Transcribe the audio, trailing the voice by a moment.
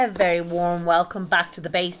A very warm welcome back to the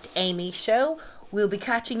Based Amy show. We'll be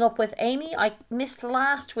catching up with Amy. I missed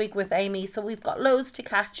last week with Amy, so we've got loads to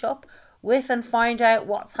catch up with and find out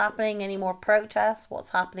what's happening, any more protests, what's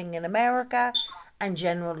happening in America, and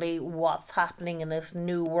generally what's happening in this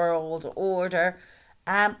new world order.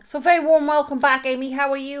 So very warm welcome back, Amy. How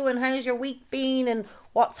are you and how's your week been and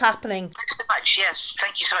what's happening? Thanks so much. Yes,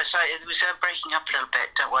 thank you so much. Sorry, it was breaking up a little bit.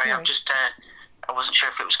 Don't worry, I'm just I wasn't sure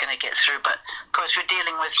if it was going to get through, but of course we're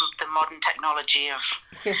dealing with the modern technology of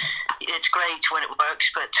it's great when it works,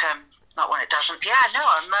 but not when it doesn't. Yeah, no,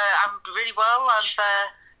 I'm really well. I'm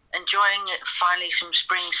enjoying finally some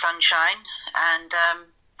spring sunshine, and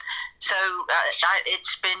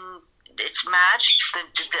it's mad.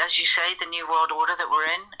 As you say, the new world order that we're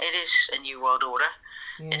in. It is a new world order.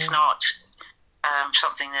 Yeah. It's not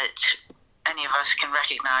something that any of us can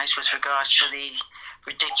recognise with regards to the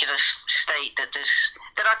ridiculous state that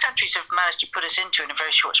our countries have managed to put us into in a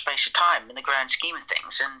very short space of time in the grand scheme of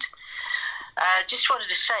things. And just wanted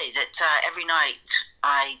to say that every night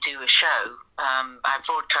I do a show. I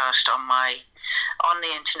broadcast on the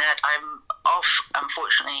internet. I'm off,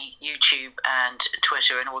 unfortunately, YouTube and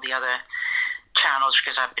Twitter and all the other channels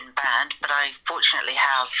because I've been banned, but I fortunately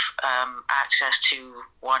have access to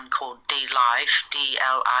one called DLive,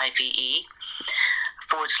 DLIVE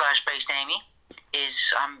 /Based Amy.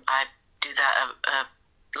 I do that a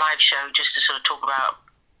live show just to sort of talk about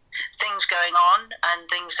things going on and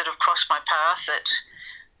things that have crossed my path that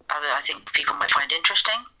I think people might find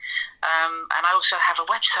interesting. And I also have a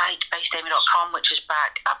website, basedamy.com, which is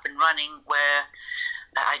back up and running, where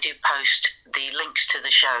I do post the links to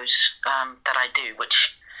the shows that I do,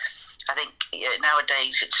 which I think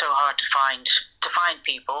nowadays it's so hard to find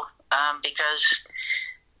people because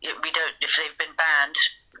we don't. If they've been banned,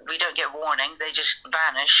 we don't get warning. They just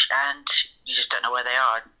vanish, and you just don't know where they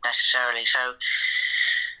are necessarily. So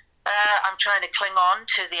I'm trying to cling on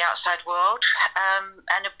to the outside world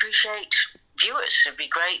and appreciate viewers. It'd be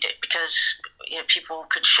great because people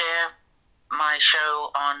could share my show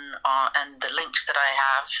on and the links that I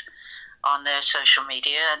have on their social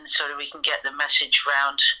media, and so that we can get the message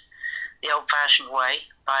round the old-fashioned way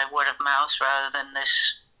by word of mouth rather than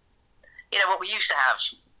this, what we used to have,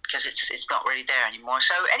 because it's not really there anymore.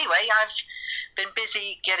 So anyway, I've been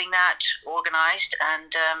busy getting that organised,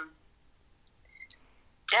 and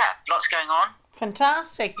lots going on.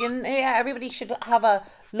 Fantastic. And yeah, everybody should have a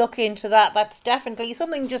look into that. That's definitely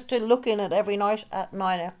something just to look in at every night at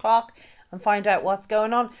 9 o'clock and find out what's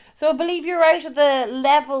going on. So I believe you're out of the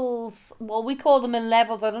levels. Well, we call them in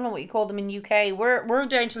levels. I don't know what you call them in UK. We're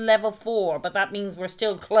down to level 4, but that means we're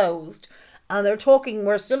still closed. And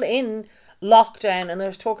we're still in lockdown, and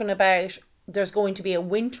they're talking about there's going to be a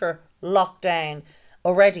winter lockdown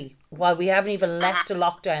already. While we haven't even left a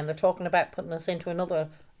lockdown, they're talking about putting us into another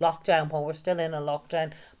lockdown while we're still in a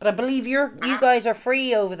lockdown. But I believe you guys are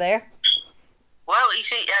free over there. Well, you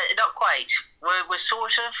see, not quite. We're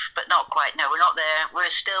sort of, but not quite. No, we're not there.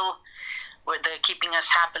 They're keeping us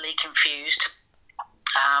happily confused.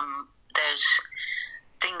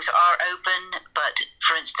 Things are open, but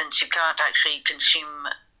for instance, you can't actually consume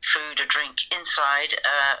food or drink inside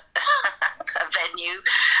a venue.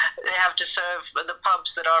 They have to serve, the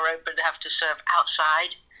pubs that are open have to serve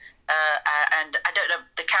outside. And I don't know,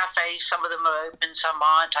 the cafes, some of them are open, some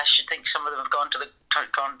aren't. I should think some of them have gone to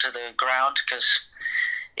the ground because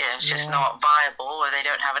it's just not viable, or they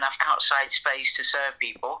don't have enough outside space to serve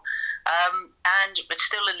people. And it's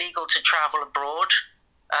still illegal to travel abroad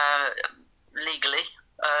legally,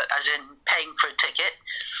 as in paying for a ticket.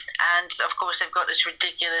 And of course they've got this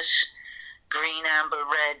ridiculous green, amber,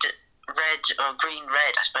 red or green,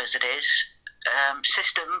 red, I suppose it is,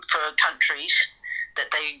 system for countries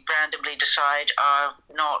that they randomly decide are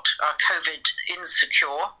COVID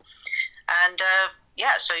insecure. And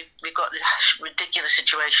so we've got this ridiculous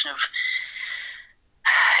situation of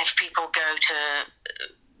if people go to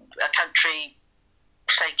a country,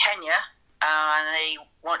 say Kenya, and they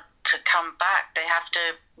want to come back, they have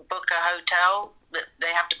to book a hotel that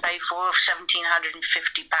they have to pay for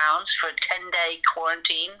 £1,750 for a 10-day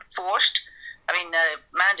quarantine,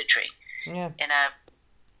 mandatory, in a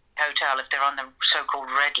hotel if they're on the so-called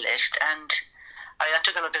red list. And I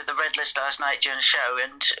took a look at the red list last night during the show,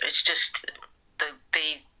 and it's just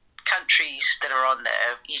the countries that are on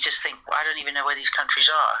there, you just think, I don't even know where these countries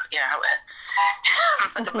are.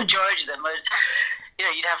 The majority of them are,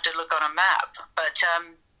 you'd have to look on a map. But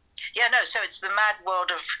so it's the mad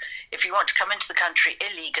world of, if you want to come into the country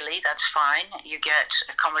illegally, that's fine. You get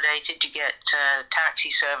accommodated, you get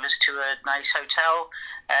taxi service to a nice hotel,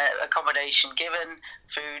 accommodation given,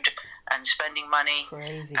 food and spending money.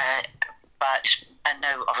 Crazy. and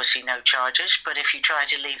obviously no charges. But if you try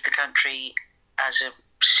to leave the country as a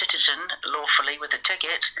citizen lawfully with a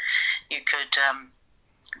ticket, you could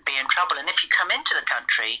be in trouble. And if you come into the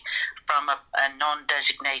country from a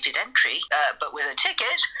non-designated entry, but with a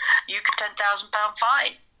ticket, you could £10,000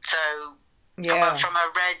 fine. So from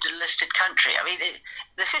a red listed country, I mean,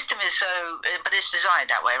 the system is but it's designed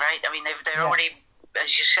that way, right? I mean, they're already,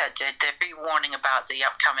 as you said, they're pre-warning about the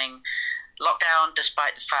upcoming lockdown,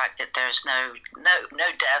 despite the fact that there's no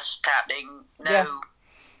deaths happening, no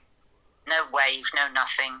wave, no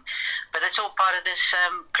nothing. But it's all part of this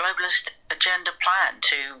globalist agenda plan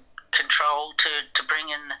to control, to bring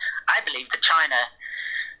in, I believe, the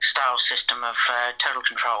China-style system of total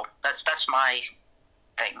control. That's my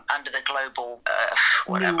thing, under the global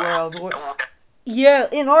New World Order. Yeah,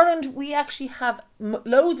 in Ireland we actually have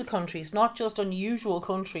loads of countries, not just unusual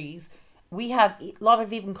countries. We have a lot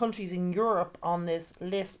of even countries in Europe on this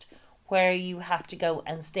list where you have to go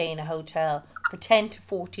and stay in a hotel for 10 to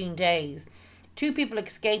 14 days. 2 people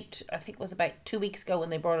escaped, I think it was about 2 weeks ago when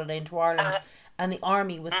they brought it into Ireland, and the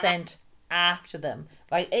army was sent after them.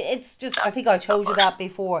 Like, it's just, I think I told you that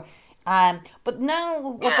before. But now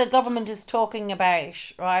what the government is talking about,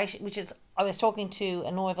 right, which is, I was talking to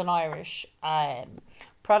a Northern Irish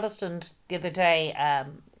Protestant the other day,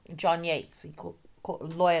 John Yates, he called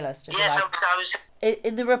loyalist. Yes,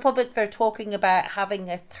 in the Republic, they're talking about having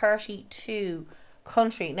a 32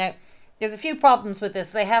 country. Now, there's a few problems with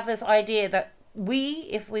this. They have this idea that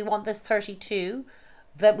if we want this 32,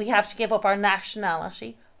 that we have to give up our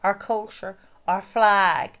nationality, our culture, our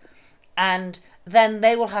flag, and then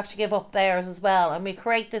they will have to give up theirs as well. And we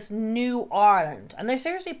create this new Ireland. And they're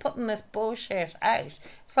seriously putting this bullshit out.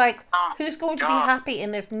 It's like, who's going to be happy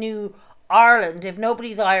in this new Ireland if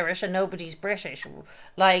nobody's Irish and nobody's British?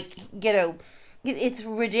 Like, it's a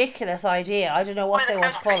ridiculous idea. I don't know what they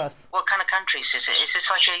want to call us. What kind of countries is it? Is this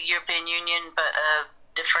like a European Union but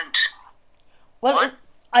different? Well,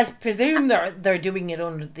 I presume they're doing it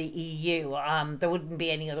under the EU. There wouldn't be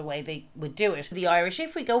any other way they would do it. The Irish,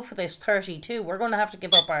 if we go for this 32, we're going to have to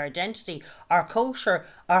give up our identity, our culture,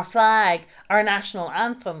 our flag, our national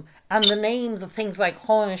anthem, and the names of things like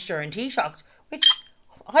Taoiseach and Taoiseach, which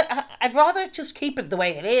I'd rather just keep it the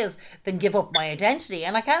way it is than give up my identity.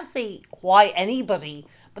 And I can't see why anybody,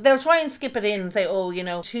 but they'll try and skip it in and say,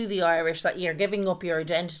 to the Irish that you're giving up your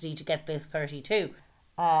identity to get this 32.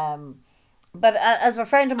 But as a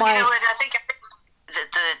friend of mine, I think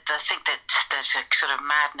that there's a sort of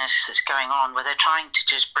madness that's going on where they're trying to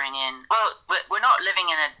just bring in. Well, we're not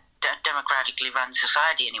living in a democratically run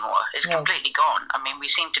society anymore. It's completely gone. I mean,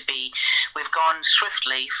 we've gone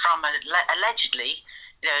swiftly from allegedly,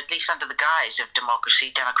 at least under the guise of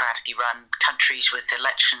democracy, democratically run countries with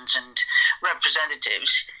elections and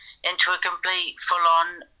representatives, into a complete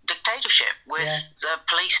full-on dictatorship with a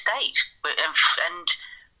police state and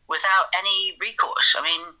without any recourse. I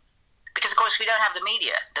mean, because of course we don't have the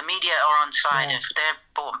media. The media are on side of, they're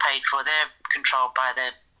bought and paid for. They're controlled by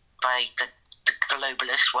the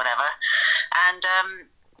globalists, whatever, and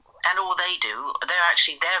all they do, they're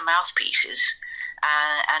actually their mouthpieces,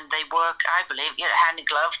 and they work, I believe, hand in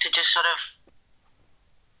glove to just sort of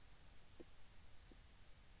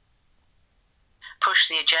push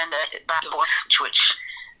the agenda back and forth, which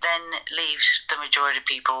then leaves the majority of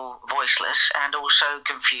people voiceless and also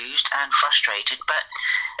confused and frustrated. But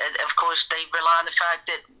of course, they rely on the fact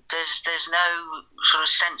that there's no sort of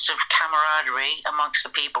sense of camaraderie amongst the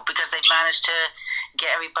people, because they've managed to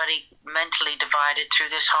get everybody mentally divided through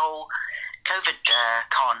this whole COVID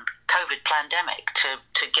pandemic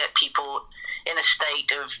to get people in a state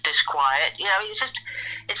of disquiet.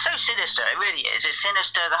 It's so sinister. It really is. It's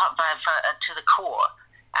sinister to the core.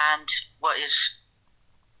 And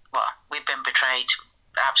we've been betrayed,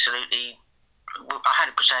 absolutely, 100%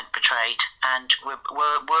 betrayed, and we're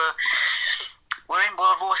in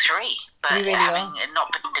World War III, but really having it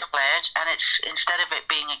not been declared, and it's, instead of it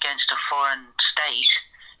being against a foreign state,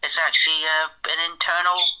 it's actually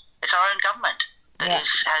it's our own government that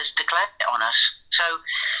has declared it on us. So,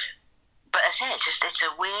 but as I say, it's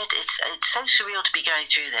so surreal to be going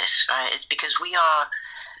through this, right? It's because we are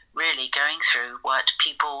really going through what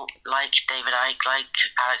people like David Icke, like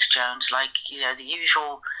Alex Jones, like the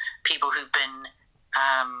usual people who've been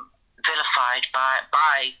vilified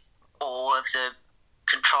by all of the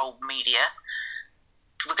controlled media.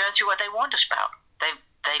 We're going through what they warned us about.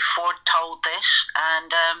 They foretold this,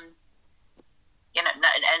 and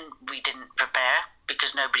and we didn't prepare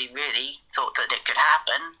because nobody really thought that it could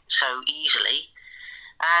happen so easily.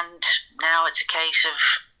 And now it's a case of,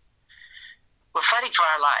 we're fighting for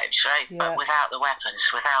our lives, right? Yeah. But without the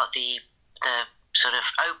weapons, without the sort of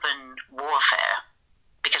open warfare,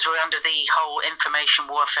 because we're under the whole information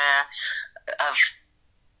warfare of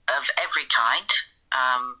every kind,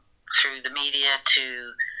 through the media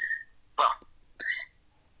to, well,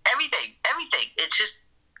 everything. It's just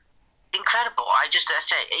incredible. I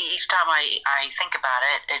say, each time I think about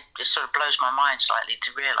it, it just sort of blows my mind slightly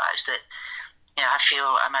to realise that, I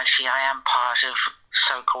feel I am part of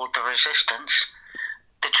so-called the resistance,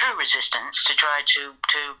 the true resistance, to try to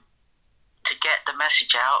get the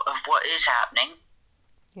message out of what is happening.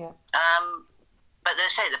 Yeah. But they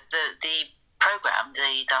say the program,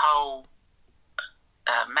 the whole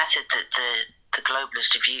method that the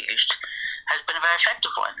globalists have used has been a very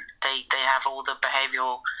effective one. They have all the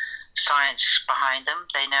behavioural science behind them.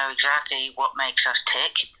 They know exactly what makes us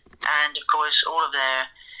tick, and of course all of their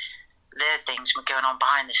things were going on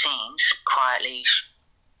behind the scenes, quietly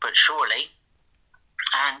but surely,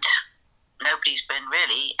 and nobody's been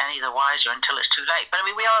really any the wiser until it's too late. But I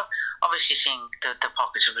mean, we are obviously seeing the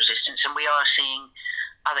pockets of resistance, and we are seeing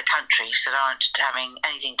other countries that aren't having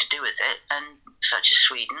anything to do with it, and such as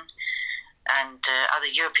Sweden and other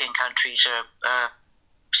European countries are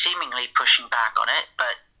seemingly pushing back on it.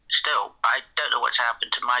 But still, I don't know what's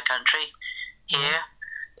happened to my country here.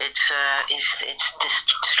 It's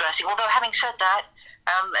distressing. Although, having said that,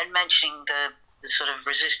 and mentioning the sort of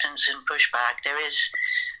resistance and pushback, there is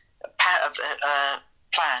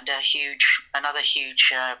planned another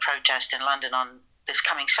huge protest in London on this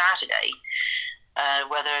coming Saturday.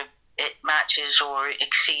 Whether it matches or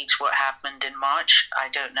exceeds what happened in March, I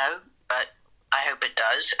don't know, but I hope it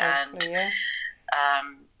does. Hopefully,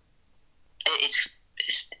 and it's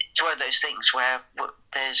one of those things where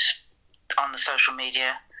there's, on the social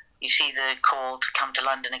media, you see the call to come to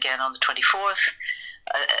London again on the 24th.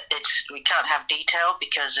 We can't have detail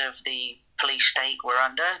because of the police state we're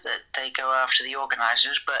under, that they go after the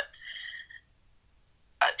organisers. But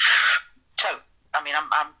so, I mean,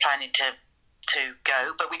 I'm planning to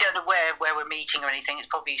go, but we don't know where we're meeting or anything. It's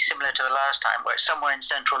probably similar to the last time, where it's somewhere in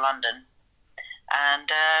central London.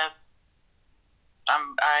 And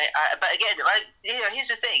but again, here's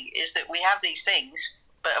the thing: is that we have these things,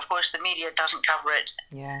 but of course the media doesn't cover it.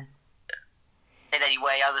 Yeah. In any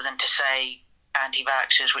way other than to say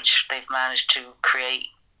anti-vaxxers, which they've managed to create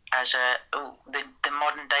as the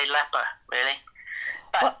modern day leper, really.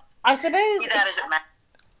 But I suppose that as it may.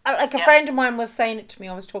 Like a friend of mine was saying it to me.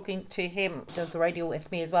 I was talking to him, does the radio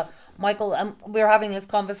with me as well, Michael, and we were having this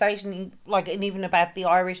conversation, and even about the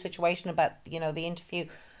Irish situation, about the interview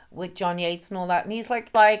with John Yates and all that, and he's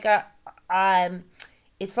like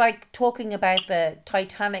it's like talking about the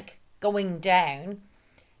Titanic going down,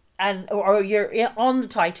 or you're on the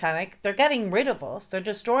Titanic. They're getting rid of us. They're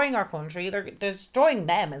destroying our country. They're destroying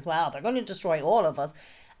them as well. They're going to destroy all of us,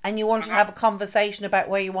 and you want to have a conversation about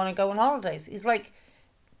where you want to go on holidays. He's like,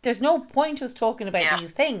 there's no point us talking about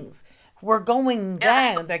these things. We're going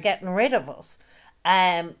down. They're getting rid of us.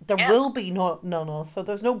 There will be none of us. So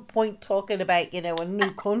there's no point talking about, a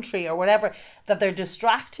new country or whatever that they're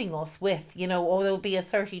distracting us with, or there'll be a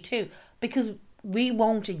 32. Because we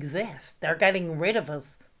won't exist. They're getting rid of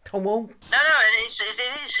us. They won't. No, it is.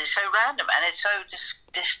 It's so random, and it's so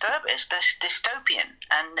disturbing. It's dystopian.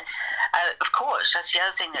 And of course, that's the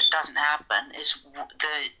other thing that doesn't happen, is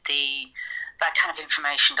that kind of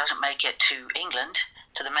information doesn't make it to England,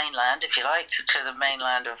 to the mainland, if you like, to the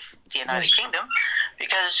mainland of the United Kingdom,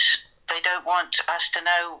 because they don't want us to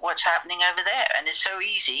know what's happening over there. And it's so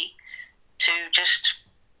easy to just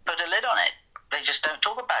put a lid on it. They just don't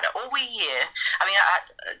talk about it. All we hear,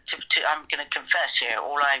 I'm going to confess here,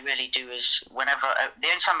 all I really do is the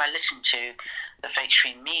only time I listen to the fake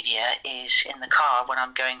stream media is in the car when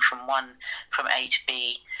I'm going from A to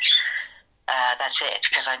B. That's it,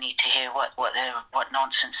 because I need to hear what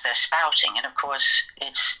nonsense they're spouting. And of course,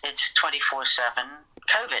 it's 24/7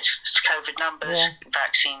 COVID. It's COVID numbers,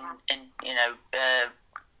 vaccine,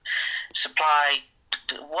 supply,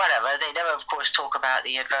 whatever. They never, of course, talk about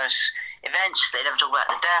the adverse events. They never talk about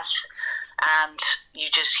the deaths. And you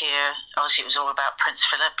just hear, obviously, it was all about Prince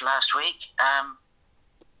Philip last week, and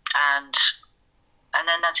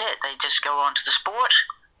then that's it. They just go on to the sport,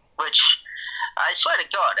 which, I swear to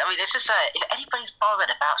God, it's just if anybody's bothered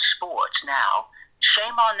about sports now,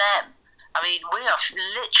 shame on them. We are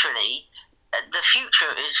literally, the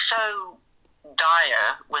future is so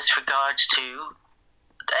dire with regards to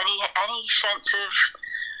any sense of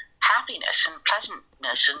happiness and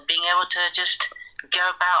pleasantness and being able to just go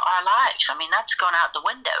about our lives. That's gone out the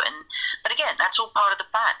window. But again, that's all part of the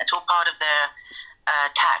plan. It's all part of their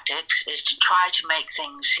tactics, is to try to make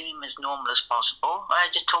things seem as normal as possible. I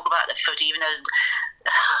just talk about the footy, even though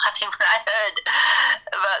I mean, when I heard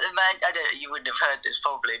about the man, I don't know, you wouldn't have heard this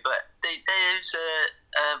probably, but there's a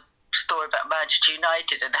story about Manchester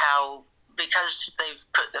United and how, because they've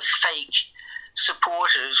put the fake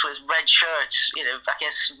supporters with red shirts, I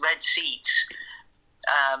guess red seats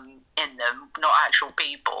in them, not actual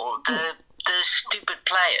people, the stupid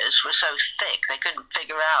players were so thick they couldn't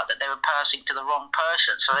figure out that they were passing to the wrong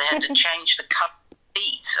person, so they had to change the cut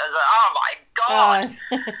beats. I was like, oh my god,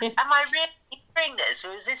 am I really hearing this?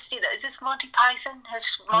 Or is this, is this Monty Python?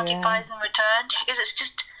 Has Monty Python returned? Because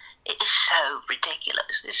it is so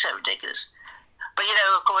ridiculous. It's so ridiculous. But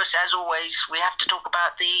of course, as always, we have to talk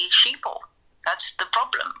about the sheeple. That's the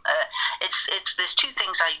problem. There's two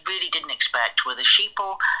things I really didn't expect were the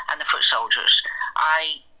sheeple and the foot soldiers.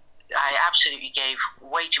 I absolutely gave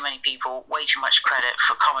way too many people way too much credit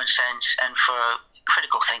for common sense and for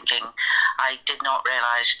critical thinking. I did not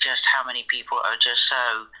realise just how many people are just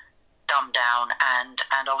so dumbed down and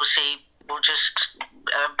obviously will just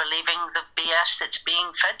believing the BS that's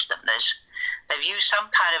being fed to them. They've used some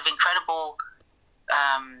kind of incredible,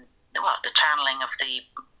 the channeling of the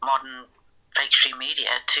modern fake stream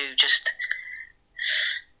media to just,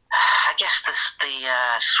 I guess, the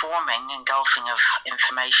swarming, engulfing of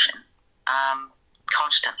information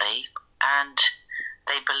constantly, and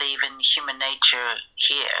they believe in human nature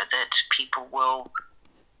here that people will,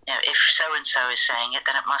 if so-and-so is saying it,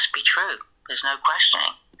 then it must be true. There's no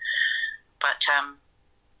questioning. But, and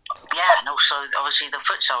also, obviously, the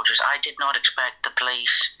foot soldiers. I did not expect the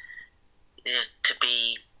police to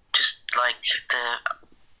be just like the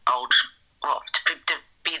old, to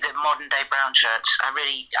be the modern-day brown shirts.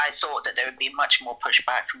 I thought that there would be much more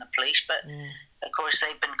pushback from the police, but, of course,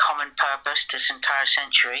 they've been common purpose this entire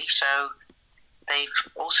century, so they've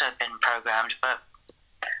also been programmed. But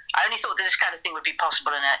I only thought that this kind of thing would be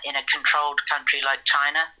possible in a controlled country like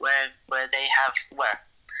China, where they have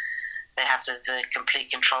the complete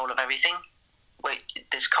control of everything. Where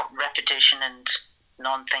there's repetition and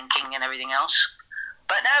non-thinking and everything else.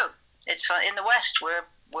 But no, it's in the West.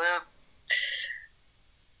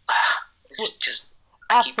 It's just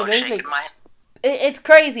absolutely. It's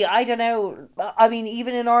crazy. I don't know. I mean,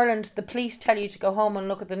 even in Ireland, the police tell you to go home and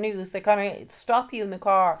look at the news. They kind of stop you in the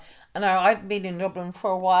car. And I've been in Dublin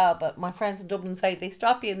for a while, but my friends in Dublin say they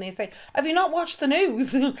stop you and they say, have you not watched the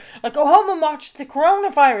news? Like, go home and watch the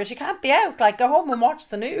coronavirus. You can't be out. Like, go home and watch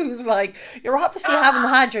the news. Like, you're obviously haven't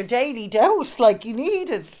had your daily dose. Like, you need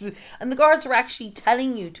it. And the guards are actually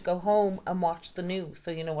telling you to go home and watch the news so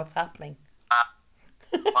you know what's happening.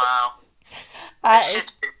 Wow.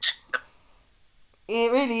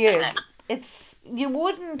 It really is. You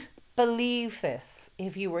wouldn't believe this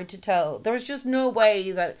if you were to tell. There was just no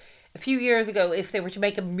way that a few years ago, if they were to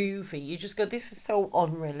make a movie, you just go, this is so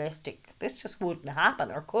unrealistic. This just wouldn't happen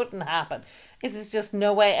or couldn't happen. This is just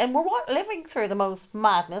no way. And we're living through the most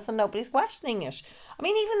madness and nobody's questioning it. I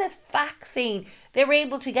mean, even this vaccine, they were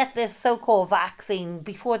able to get this so-called vaccine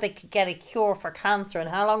before they could get a cure for cancer. And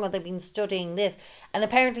how long have they been studying this? And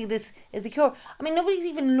apparently this is a cure. I mean, nobody's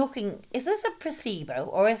even looking, is this a placebo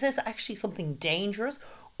or is this actually something dangerous?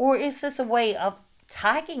 Or is this a way of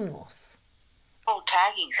tagging us? Whole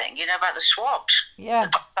tagging thing, about the swabs. Yeah.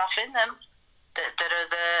 The stuff in them that are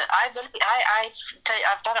I've done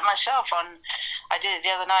it myself. I did it the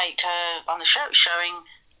other night on the show, showing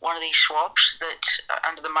one of these swabs that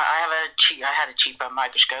under the I had a cheaper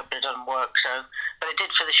microscope, but it doesn't work. But it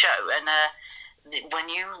did for the show. And when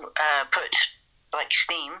you put like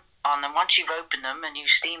steam on them, once you've opened them and you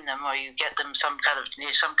steam them or you get them some kind of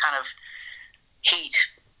heat,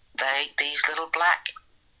 these little black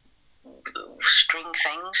string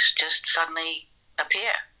things just suddenly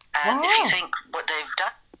appear. And if you think what they've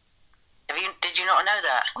done, did you not know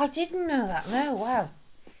that? I didn't know that. No, wow.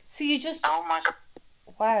 So you just... Oh my God.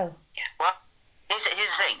 Wow. Well, here's the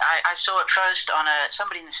thing. I saw it first on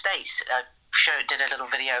somebody in the States did a little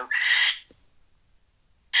video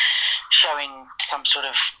showing some sort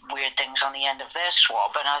of weird things on the end of their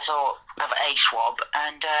swab, and I thought of a swab,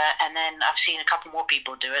 and then I've seen a couple more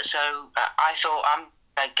people do it, so I thought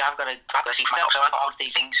I've got to see for myself. So I got all of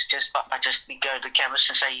these things. I just go to the chemist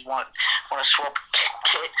and say, you want a swab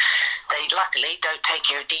kit. They luckily don't take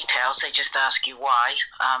your details. They just ask you why.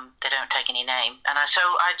 They don't take any name. And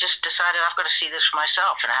so I just decided I've got to see this for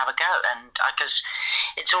myself and have a go. And because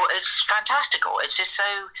it's fantastical. It's just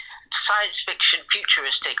so science fiction,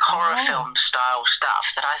 futuristic, horror film style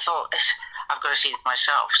stuff that I thought I've got to see it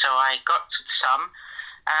myself. So I got some.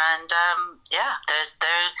 And I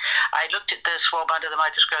looked at the swab under the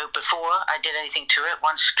microscope before I did anything to it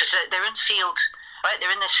once, because they're in sealed, right?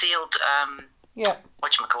 They're in the sealed,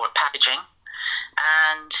 whatchamacallit, packaging,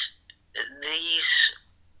 and these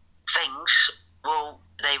things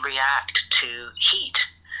they react to heat.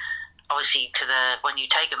 Obviously, when you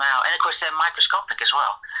take them out, and of course they're microscopic as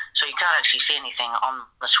well, so you can't actually see anything on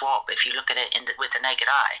the swab if you look at it with the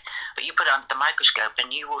naked eye. But you put it under the microscope,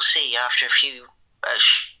 and you will see after a few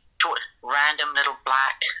short, random little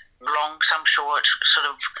black, long, some short, sort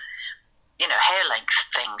of, hair length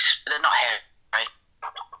things. They're not hair, right?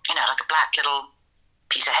 Like a black little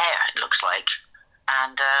piece of hair. It looks like,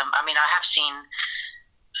 and I have seen.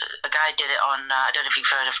 A guy did it on, I don't know if you've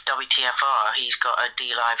heard of WTFR, he's got a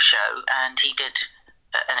D-Live show, and he did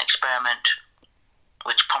an experiment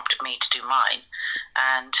which prompted me to do mine,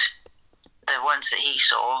 and the ones that he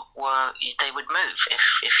saw they would move.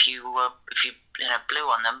 If you blew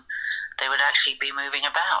on them, they would actually be moving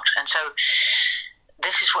about. And so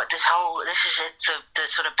this is what the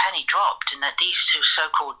sort of penny dropped, in that these two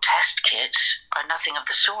so-called test kits are nothing of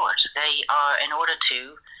the sort. They are in order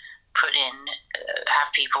to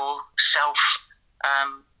have people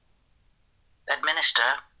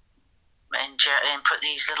administer and put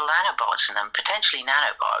these little nanobots in them, potentially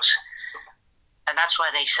nanobots. And that's why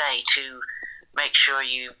they say to make sure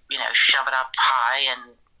you shove it up high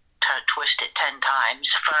and twist it 10 times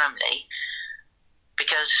firmly,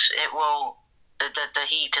 because it will, the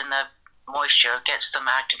heat and the moisture gets them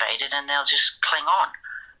activated, and they'll just cling on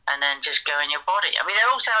and then just go in your body. I mean, it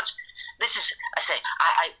all sounds... This is, I say,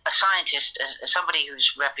 a scientist, as somebody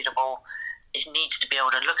who's reputable, needs to be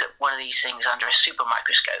able to look at one of these things under a super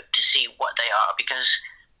microscope to see what they are, because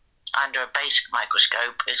under a basic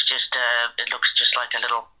microscope, it's just, it looks just like a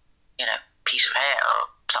little, piece of hair or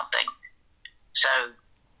something. So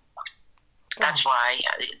that's why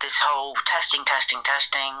this whole testing,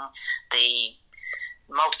 the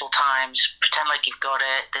multiple times, pretend like you've got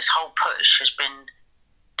it, this whole push has been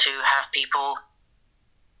to have people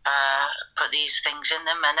put these things in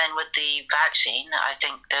them. And then with the vaccine, I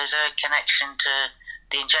think there's a connection to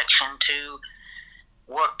the injection to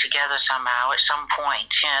work together somehow at some point.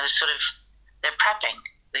 They're prepping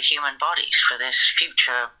the human bodies for this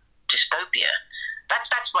future dystopia.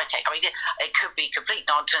 That's my take. I mean, it could be complete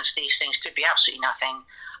nonsense. These things could be absolutely nothing.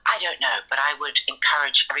 I don't know, but I would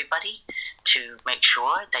encourage everybody to make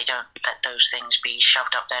sure they don't let those things be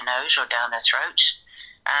shoved up their nose or down their throats.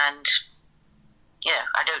 And yeah,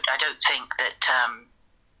 I don't think that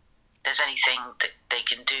there's anything that they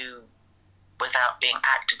can do without being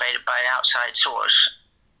activated by an outside source.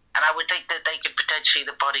 And I would think that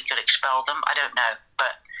the body could expel them. I don't know,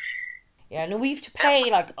 but yeah, no, we have to pay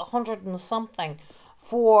like 100 and something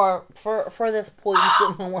for this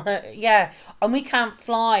poison. Yeah, and we can't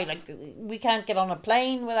fly. Like, we can't get on a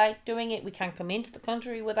plane without doing it. We can't come into the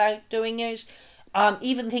country without doing it.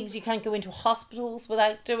 Even things you can't go into hospitals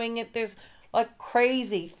without doing it. There's like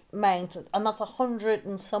crazy amounts, and that's 100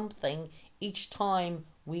 and something each time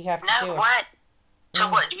we have to do it. What? So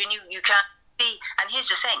what? You can't see. And here's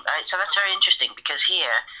the thing, right? So that's very interesting, because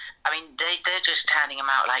here, I mean, they're just handing them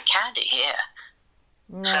out like candy here.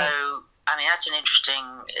 No. So I mean, that's an interesting.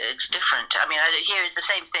 It's different. I mean, here is the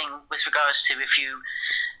same thing with regards to if you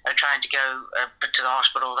are trying to go to the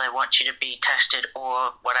hospital, they want you to be tested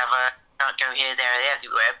or whatever. Don't go here, there,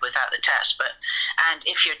 everywhere without the test. And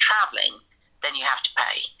if you're traveling, then you have to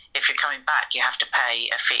pay. If you're coming back, you have to pay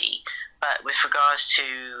a fee. But with regards to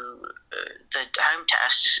the home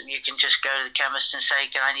tests, you can just go to the chemist and say,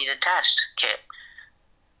 "Can I need a test kit?"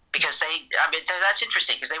 Because that's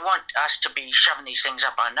interesting, because they want us to be shoving these things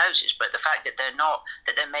up our noses. But the fact that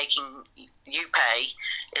they're making you pay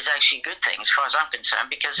is actually a good thing, as far as I'm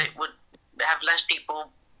concerned, because it would have less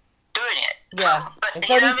people doing it. Yeah, but,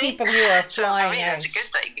 it's only people who are flying out. That's a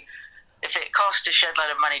good thing. If it costs a shed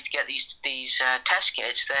load of money to get these test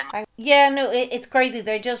kits, then yeah, no, it's crazy.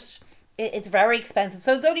 They're just it's very expensive.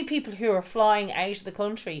 So it's only people who are flying out of the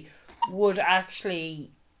country would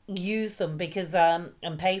actually use them because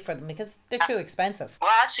and pay for them, because they're too expensive.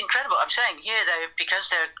 Well, that's incredible. I'm saying here because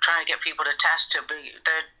they're trying to get people to test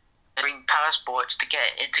they're bring passports to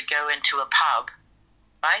go into a pub,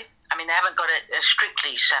 right? I mean, they haven't got it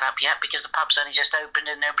strictly set up yet because the pub's only just opened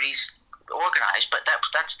and nobody's organised. But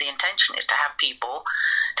that's the intention, is to have people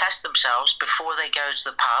test themselves before they go to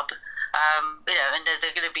the pub. And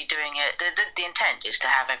they're going to be doing it. The intent is to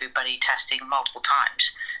have everybody testing multiple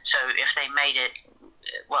times. So if they made it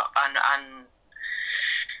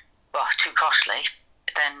too costly,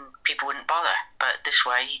 then people wouldn't bother. But this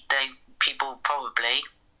way, people probably,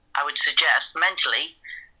 I would suggest mentally,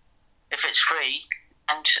 if it's free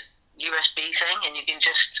and USB thing, and you can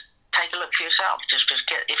just take a look for yourself. Just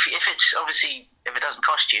get if it's obviously, if it doesn't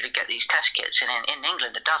cost you to get these test kits, and in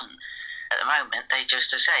England it doesn't at the moment. They just,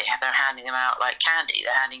 to say, they're handing them out like candy.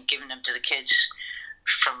 They're giving them to the kids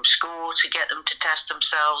from school to get them to test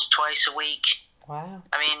themselves twice a week. Wow.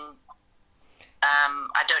 I mean,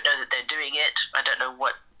 I don't know that they're doing it. I don't know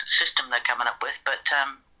what system they're coming up with, but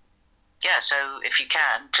yeah, so if you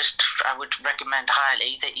can, I would recommend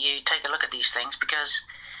highly that you take a look at these things, because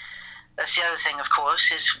that's the other thing, of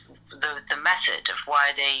course, is the method of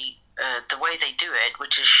why they, the way they do it,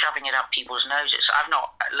 which is shoving it up people's noses. I've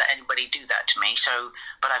not let anybody do that to me,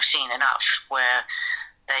 but I've seen enough where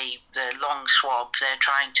the long swab, they're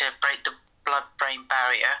trying to break the blood-brain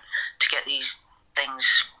barrier to get these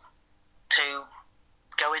things to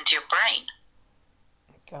go into your brain.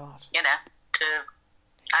 God. You know,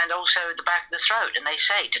 and also the back of the throat. And they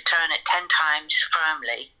say to turn it 10 times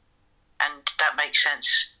firmly, and that makes sense,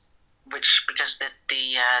 because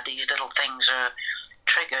these little things are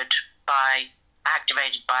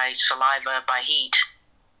activated by saliva, by heat.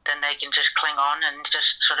 Then they can just cling on and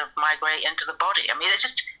just sort of migrate into the body. I mean, it's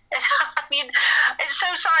so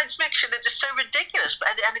science fiction. It's just so ridiculous.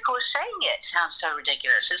 And of course, saying it sounds so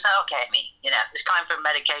ridiculous. It's like, okay, it's time for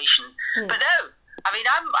medication. But no, I mean,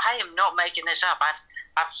 I am not making this up.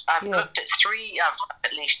 I've looked at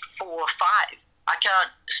at least 4 or 5. I can't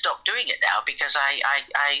stop doing it now because I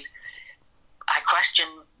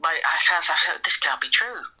question this can't be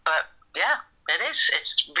true. But yeah. It is.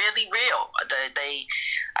 It's really real.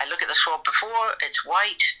 I look at the swab before, it's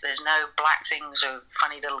white, there's no black things or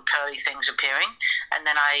funny little curly things appearing, and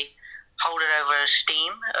then I hold it over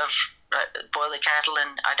steam boil the kettle,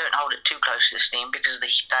 and I don't hold it too close to the steam because of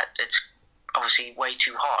the heat, that it's obviously way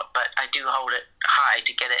too hot, but I do hold it high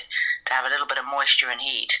to get it to have a little bit of moisture and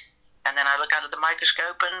heat. And then I look under the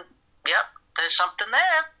microscope and, yep, there's something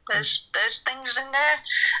there. There's things in there.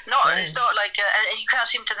 It's not like, and you can't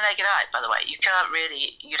see them to the naked eye, by the way. You'd have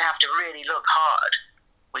to really look hard,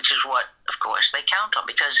 which is what, of course, they count on,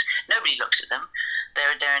 because nobody looks at them.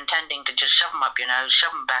 They're intending to just shove them up your nose,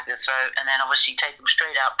 shove them back the throat, and then obviously take them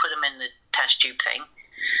straight out, put them in the test tube thing.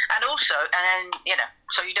 And then,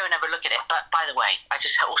 so you don't ever look at it. But by the way, I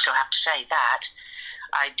just also have to say that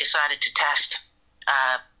I decided to test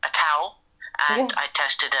a towel, and I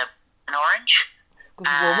tested an orange,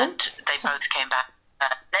 and they both came back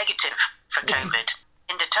negative for COVID,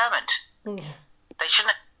 indeterminate. They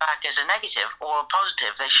shouldn't have come back as a negative or a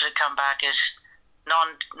positive. They should have come back as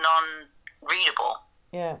non-readable.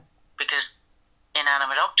 Yeah. Because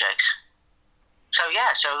inanimate objects. So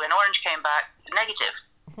an orange came back negative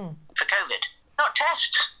for COVID. Not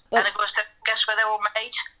tests. And of course, guess where they were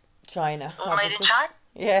made? China. All made in China.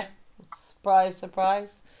 Yeah. Surprise,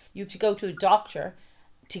 surprise. You have to go to a doctor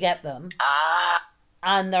to get them.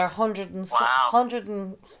 And they're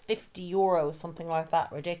 150 euros, something like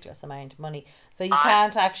that. Ridiculous amount of money. So you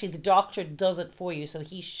can't actually, the doctor does it for you. So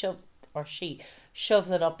he shoves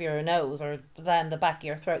it up your nose or then the back of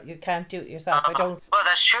your throat. You can't do it yourself. Well,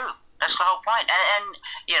 that's true. That's the whole point. And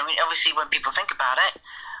obviously when people think about it,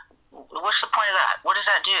 what's the point of that? What does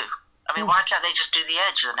that do? I mean, why can't they just do the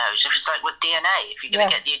edge of the nose? If it's like with DNA, if you're going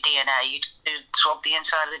to get your DNA, you swab the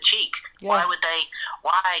inside of the cheek. Yeah. Why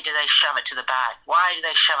do they shove it to the back? Why do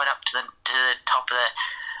they shove it up to the top of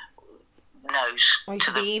the nose? Or you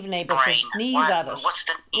should be even able to sneeze at it. What's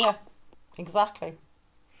the need? Yeah, exactly.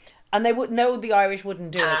 And they would know the Irish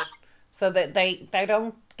wouldn't do it. So that they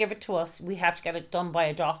don't give it to us. We have to get it done by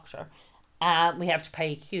a doctor. And we have to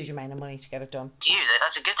pay a huge amount of money to get it done.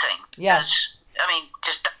 That's a good thing. Yeah. I mean,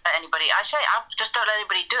 just don't let anybody. I just don't let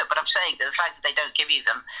anybody do it. But I'm saying that the fact that they don't give you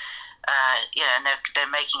them, and they're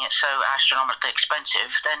making it so astronomically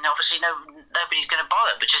expensive, then obviously nobody's going to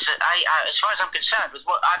bother. Which is, as far as I'm concerned, with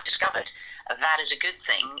what I've discovered, that is a good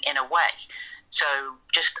thing in a way. So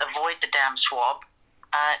just avoid the damn swab,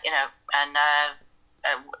 and at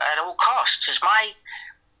all costs. I'm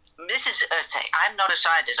not a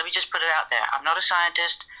scientist. Let me just put it out there. I'm not a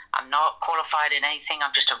scientist. I'm not qualified in anything.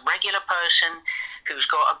 I'm just a regular person who's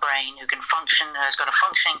got a brain, who can function, has got a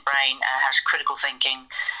functioning brain, and has critical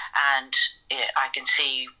thinking. And I can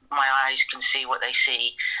see, my eyes can see what they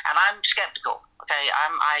see. And I'm skeptical. Okay,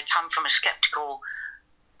 I come from a skeptical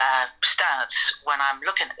stance when I'm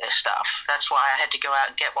looking at this stuff. That's why I had to go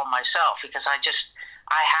out and get one myself, because I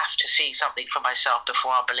have to see something for myself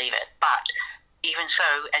before I believe it. But even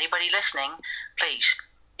so, anybody listening, please,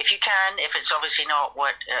 if you can, if it's obviously not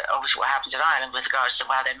what happens in Ireland with regards to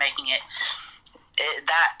how they're making it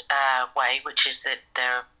that way, which is that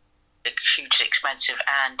they're hugely expensive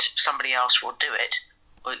and somebody else will do it,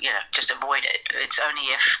 well, just avoid it. It's only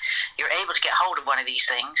if you're able to get hold of one of these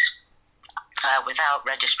things without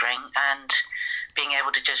registering and being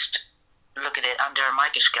able to just look at it under a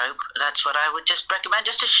microscope. That's what I would just recommend,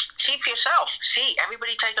 just to see for yourself. See,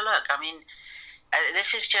 everybody take a look. I mean,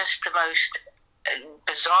 this is just the most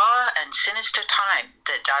bizarre and sinister time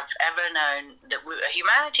that I've ever known, that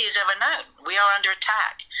humanity has ever known. We are under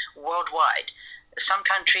attack worldwide. Some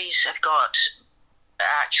countries have got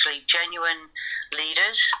actually genuine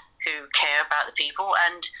leaders who care about the people,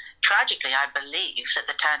 and tragically, I believe that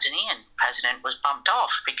the Tanzanian president was bumped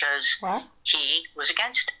off because he was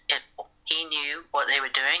against it. He knew what they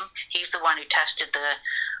were doing. He's the one who tested the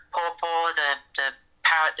pawpaw, the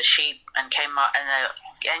parrot, the sheep, and came up, and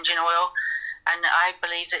the engine oil. And I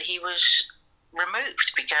believe that he was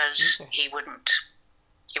removed because he wouldn't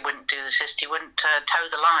do the system. He wouldn't toe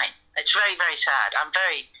the line. It's very, very sad. I'm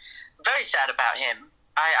very, very sad about him.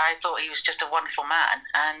 I thought he was just a wonderful man,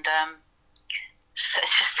 and it's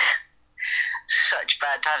just such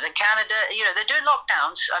bad times. In Canada, they're doing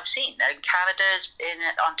lockdowns. I've seen Canada's in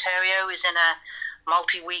Ontario is in a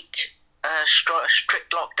multi-week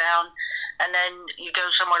strict lockdown, and then you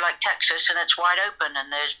go somewhere like Texas and it's wide open,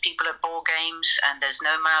 and there's people at ball games, and there's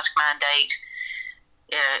no mask mandate.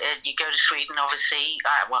 You go to Sweden, obviously.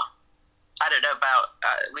 I don't know about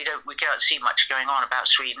we can't see much going on about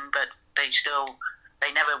Sweden, but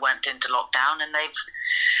they never went into lockdown, and the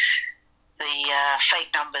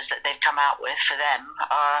fake numbers that they've come out with for them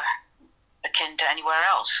are akin to anywhere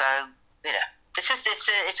else. So it's an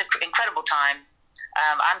incredible time.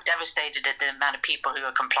 I'm devastated at the amount of people who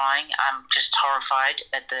are complying. I'm just horrified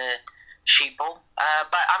at the sheeple.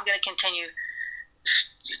 But I'm going to continue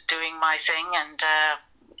doing my thing, and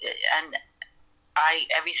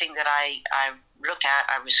everything that I look at,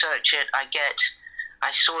 I research it,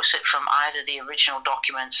 I source it from either the original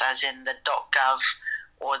documents, as in the .gov,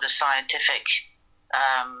 or the scientific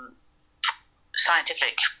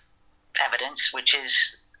evidence, which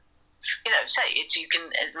is, you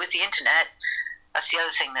can, with the internet. That's the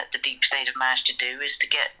other thing that the deep state have managed to do, is to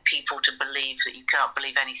get people to believe that you can't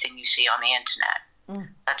believe anything you see on the internet.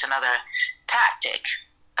 That's another tactic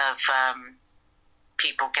of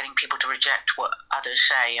getting people to reject what others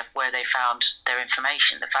say of where they found their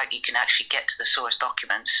information. The fact that you can actually get to the source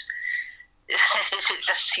documents, it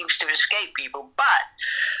just seems to escape people. But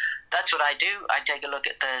that's what I do. I take a look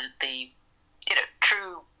at the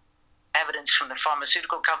true evidence from the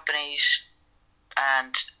pharmaceutical companies,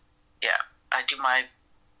 and I do my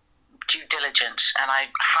due diligence, and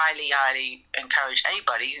I highly, highly encourage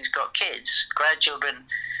anybody who's got kids, grandchildren,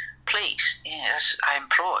 please, yes, I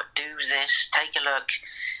implore, do this, take a look,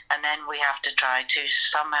 and then we have to try to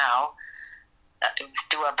somehow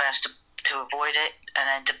do our best to avoid it, and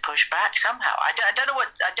then to push back somehow. I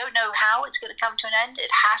don't know how it's going to come to an end.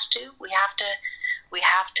 It has to. We have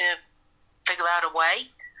to figure out a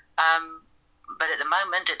way. But at the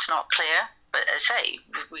moment, it's not clear. But as I say,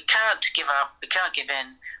 we can't give up. We can't give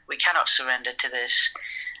in. We cannot surrender to this.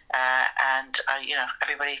 And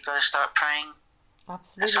everybody's got to start praying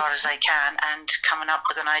as hard as they can, and coming up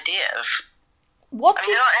with an idea of what.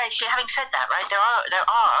 Actually, having said that, right, there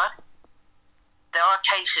are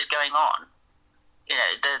cases going on.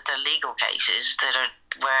 The legal cases that are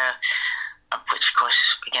which of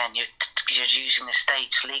course, again, you're using the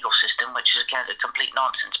state's legal system, which is again a complete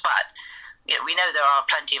nonsense. But we know there are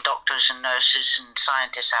plenty of doctors and nurses and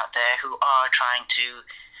scientists out there who are trying to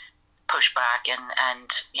push back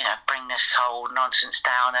and bring this whole nonsense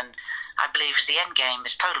down. And I believe the end game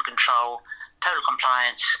is total control, total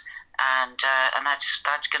compliance, and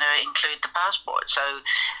that's going to include the passport. So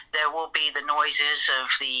there will be the noises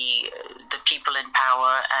of the people in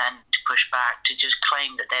power, and to push back, to just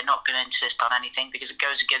claim that they're not going to insist on anything because it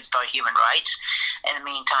goes against our human rights. In the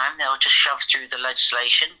meantime, they'll just shove through the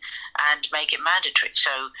legislation and make it mandatory.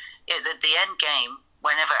 So the end game,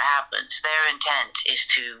 whenever it happens, their intent is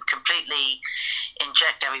to completely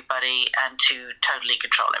inject everybody and to totally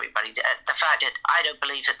control everybody. The fact that I don't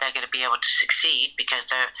believe that they're going to be able to succeed, because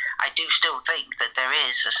I do still think that there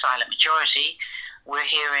is a silent majority. We're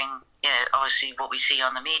hearing, obviously what we see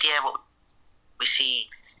on the media, what we see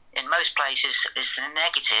in most places is the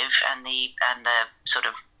negative and the sort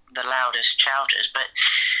of the loudest shouters. But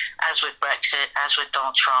as with Brexit, as with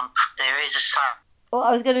Donald Trump, there is a silent. What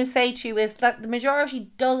I was going to say to you is that the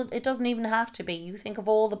majority doesn't even have to be. You think of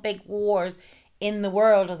all the big wars in the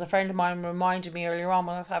world, as a friend of mine reminded me earlier on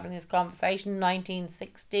when I was having this conversation,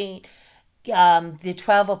 1916, the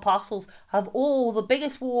 12 apostles, have all the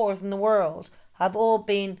biggest wars in the world, have all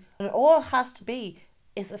been, and all it has to be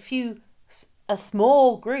is a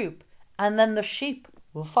small group, and then the sheep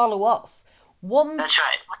will follow us. That's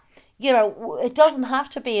right. It doesn't have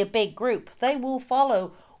to be a big group. They will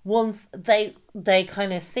follow once they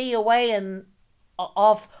kind of see a way to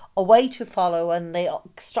follow, and they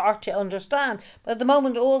start to understand. But at the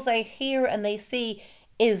moment, all they hear and they see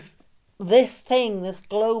is this thing, this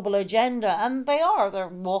global agenda, and they're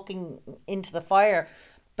walking into the fire.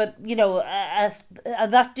 But, as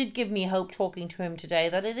that did give me hope talking to him today,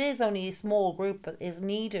 that it is only a small group that is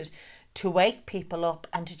needed to wake people up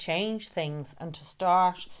and to change things and to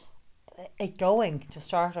start it going, to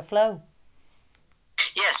start a flow.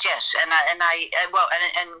 Yes, and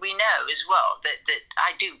we know as well that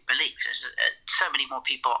I do believe so many more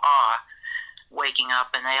people are waking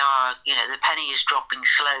up, and they are, the penny is dropping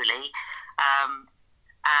slowly,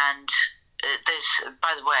 and there's,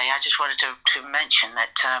 by the way, I just wanted to mention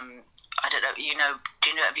that I don't know, have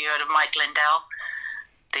you heard of Mike Lindell,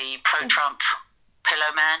 the pro-Trump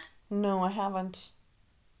pillow man? No, I haven't.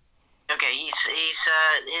 Okay, he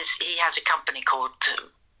has a company called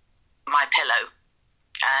My Pillow,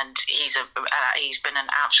 and he's been an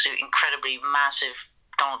absolute incredibly massive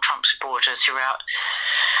Donald Trump supporter throughout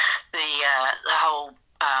the whole.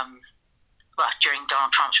 During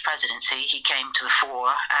Donald Trump's presidency, he came to the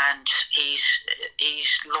fore, and he's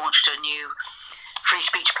launched a new free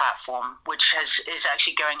speech platform, which is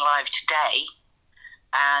actually going live today,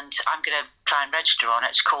 and I'm going to try and register on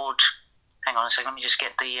it. It's called. Hang on a second. Let me just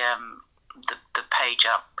get the page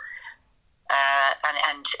up.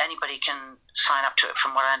 And anybody can sign up to it,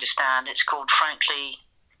 from what I understand. It's called Frankly.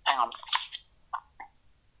 Hang on.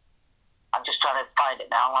 I'm just trying to find it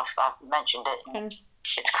now. I've mentioned it.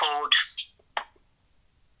 It's called.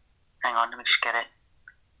 Hang on, let me just get it.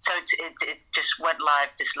 So it just went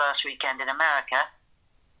live this last weekend in America,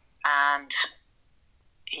 and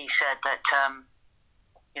he said that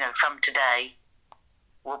from today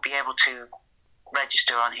we'll be able to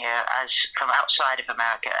register on here as from outside of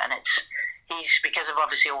America, and he's because of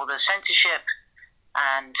obviously all the censorship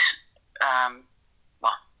and all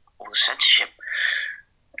the censorship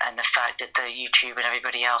and the fact that the YouTube and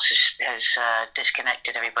everybody else has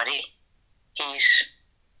disconnected everybody.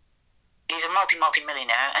 He's a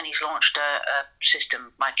multi-millionaire, and he's launched a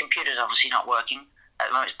system. My computer's obviously not working at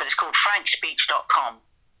the moment, but it's called frankspeech.com.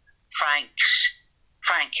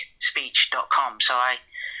 frankspeech.com. So I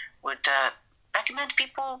would recommend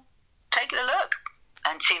people take a look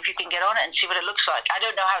and see if you can get on it and see what it looks like. I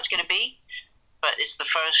don't know how it's going to be, but it's the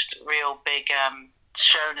first real big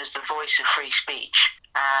shown as the voice of free speech,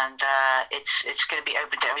 and it's going to be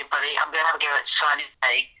open to everybody. I'm going to have a go at signing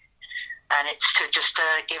today. And it's to just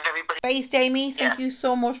give everybody... Based Amy, thank you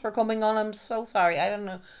so much for coming on. I'm so sorry. I don't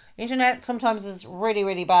know. Internet sometimes is really,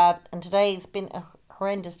 really bad. And today's been a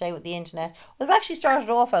horrendous day with the internet. It was actually started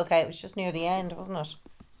off okay. It was just near the end, wasn't it?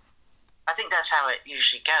 I think that's how it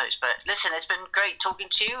usually goes. But listen, it's been great talking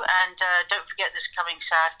to you. And don't forget this coming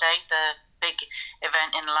Saturday, the big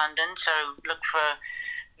event in London. So look for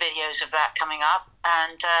videos of that coming up,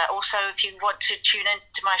 and also if you want to tune in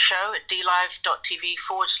to my show at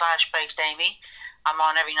dlive.tv/Based Amy, I'm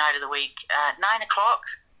on every night of the week at 9 o'clock,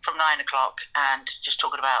 and just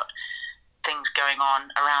talking about things going on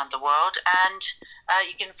around the world. And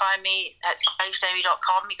you can find me at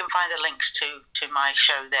basedamy.com. You can find the links to my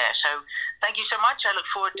show there. So thank you so much. I look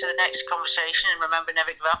forward to the next conversation, and remember, never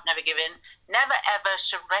give up, never give in, never ever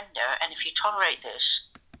surrender, and if you tolerate this,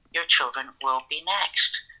 your children will be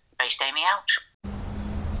next. Based Amy out.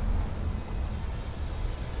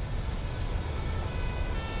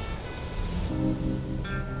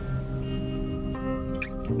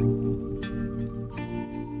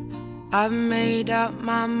 I've made up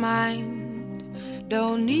my mind.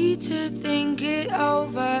 Don't need to think it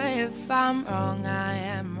over. If I'm wrong, I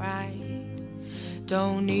am right.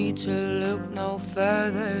 Don't need to look no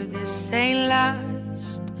further. This ain't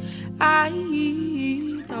last. I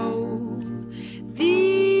know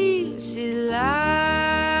this is life,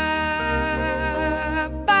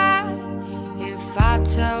 but if I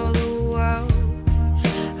tell the world,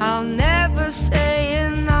 I'll never say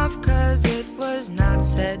enough, 'cause it was not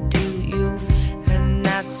said to you, and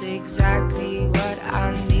that's exactly what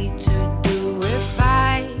I need to do if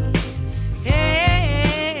I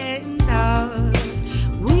end up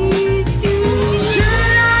with you. Should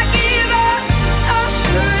I give up, or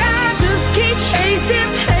should I just keep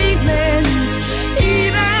chasing pavements?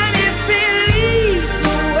 Even if it leads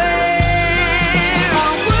nowhere,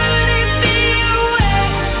 or would it be a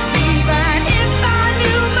waste? Even if I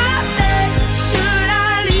knew my best, should I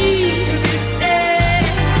leave it there?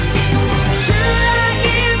 Should I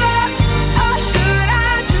give up, or should I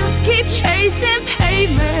just keep chasing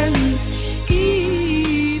pavements?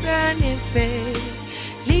 Even if it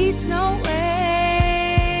leads nowhere.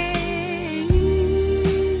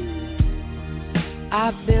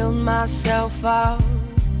 I build myself up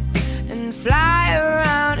and fly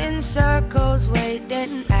around in circles,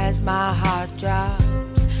 waiting as my heart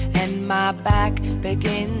drops and my my back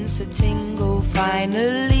begins to tingle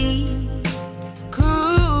finally.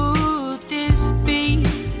 Could this be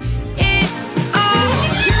it all?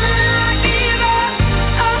 Should I give up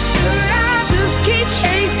or should I just keep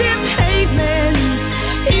chasing pavements,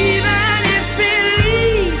 even if it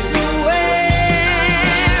leads nowhere?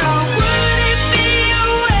 Or would it be a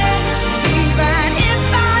waste, even if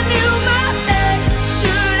I knew my fate?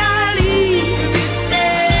 Should I leave it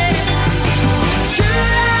there? Should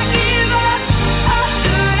I give up or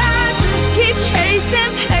should I just keep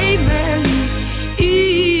chasing pavements,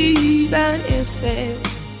 even if it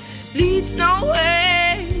leads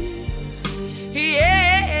nowhere?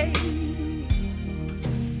 Yeah.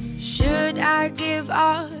 Should I give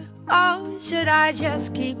up or should I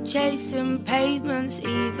just keep chasing pavements,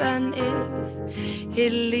 even if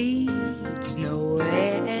it leads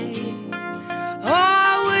nowhere?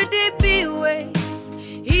 Or would it be a waste,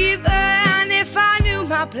 even if I knew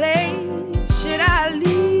my place? Should I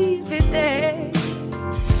leave it there?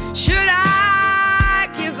 Should I